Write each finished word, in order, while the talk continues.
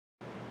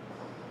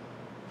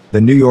The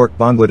New York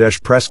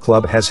Bangladesh Press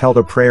Club has held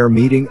a prayer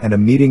meeting and a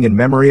meeting in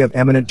memory of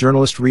eminent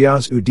journalist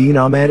Riaz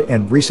Uddin Ahmed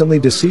and recently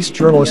deceased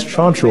journalist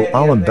Shamsul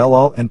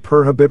Belal and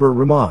Habibur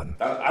Rahman.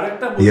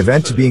 The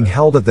event is being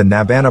held at the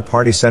Nabanna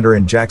Party Center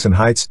in Jackson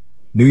Heights,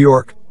 New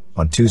York,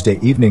 on Tuesday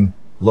evening,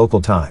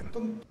 local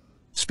time.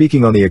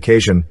 Speaking on the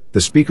occasion,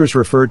 the speakers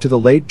referred to the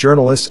late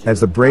journalists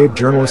as the brave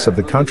journalists of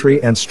the country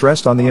and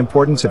stressed on the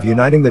importance of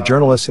uniting the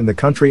journalists in the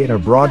country and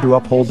abroad to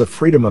uphold the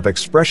freedom of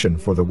expression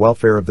for the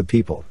welfare of the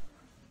people.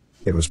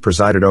 It was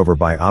presided over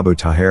by Abu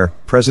Tahir,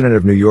 president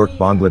of New York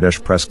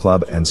Bangladesh Press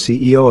Club and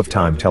CEO of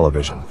Time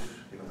Television.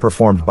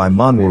 Performed by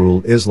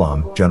Manwarul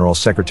Islam, general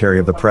secretary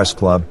of the press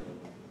club.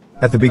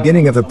 At the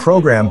beginning of the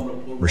program,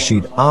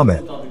 Rashid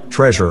Ahmed,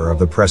 treasurer of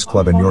the press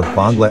club and York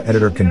Bangla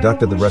editor,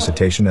 conducted the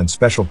recitation and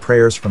special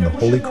prayers from the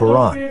Holy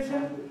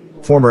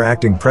Quran. Former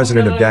acting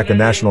president of Dhaka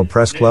National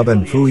Press Club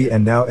and Phui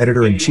and now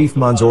editor-in-chief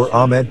Manzoor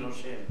Ahmed,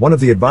 one of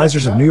the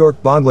advisors of New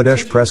York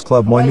Bangladesh Press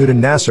Club Moinuddin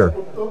Nasser,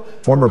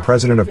 former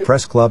president of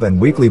Press Club and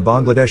Weekly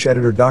Bangladesh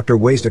editor Dr.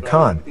 Wazda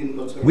Khan,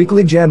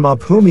 Weekly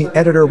Janmabhoomi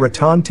editor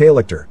Ratan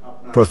Tailakhtar,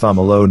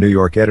 Prathamalo New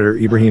York editor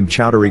Ibrahim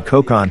Chowdhury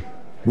Kokon,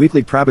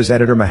 Weekly Prabhas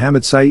editor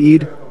Muhammad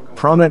Saeed,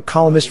 prominent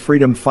columnist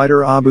freedom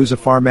fighter Abu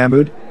Zafar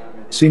Mahmood,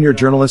 senior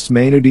journalists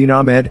Mainuddin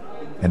Ahmed,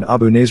 and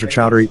Abu Nazar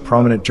Chowdhury,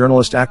 prominent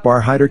journalist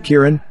Akbar Haider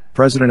Kiran,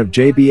 president of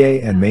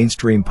JBA, and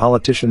mainstream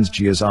politicians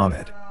Riaz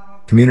Ahmed,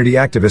 community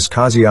activists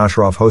Qazi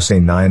Ashraf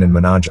Hossain Nayan and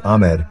Manoj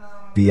Ahmed,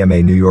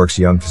 BMA New York's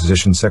Young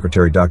Physician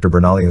Secretary Dr.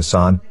 Bernali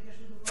Hassan,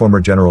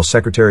 former General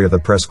Secretary of the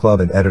Press Club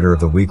and editor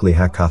of the Weekly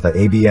Hakatha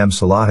ABM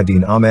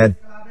Salahuddin Ahmed,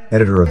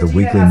 editor of the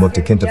Weekly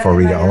Muktakinta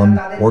Farida Alam,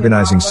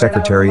 Organizing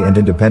Secretary and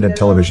Independent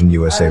Television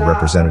USA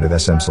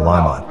Representative SM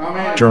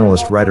Sulaiman,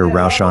 journalist writer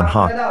Raushan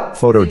Haq,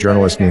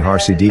 photojournalist Nihar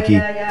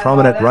Siddiqui,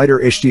 prominent writer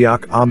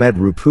Ishtiaq Ahmed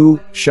Rupu,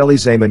 Shelly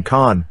Zaman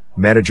Khan,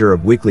 manager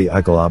of Weekly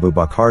Aikal Abu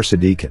Bakar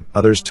Siddiq, and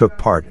others took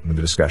part in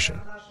the discussion.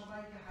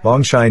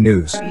 Bongshai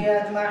News,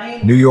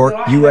 New York,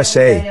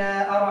 USA.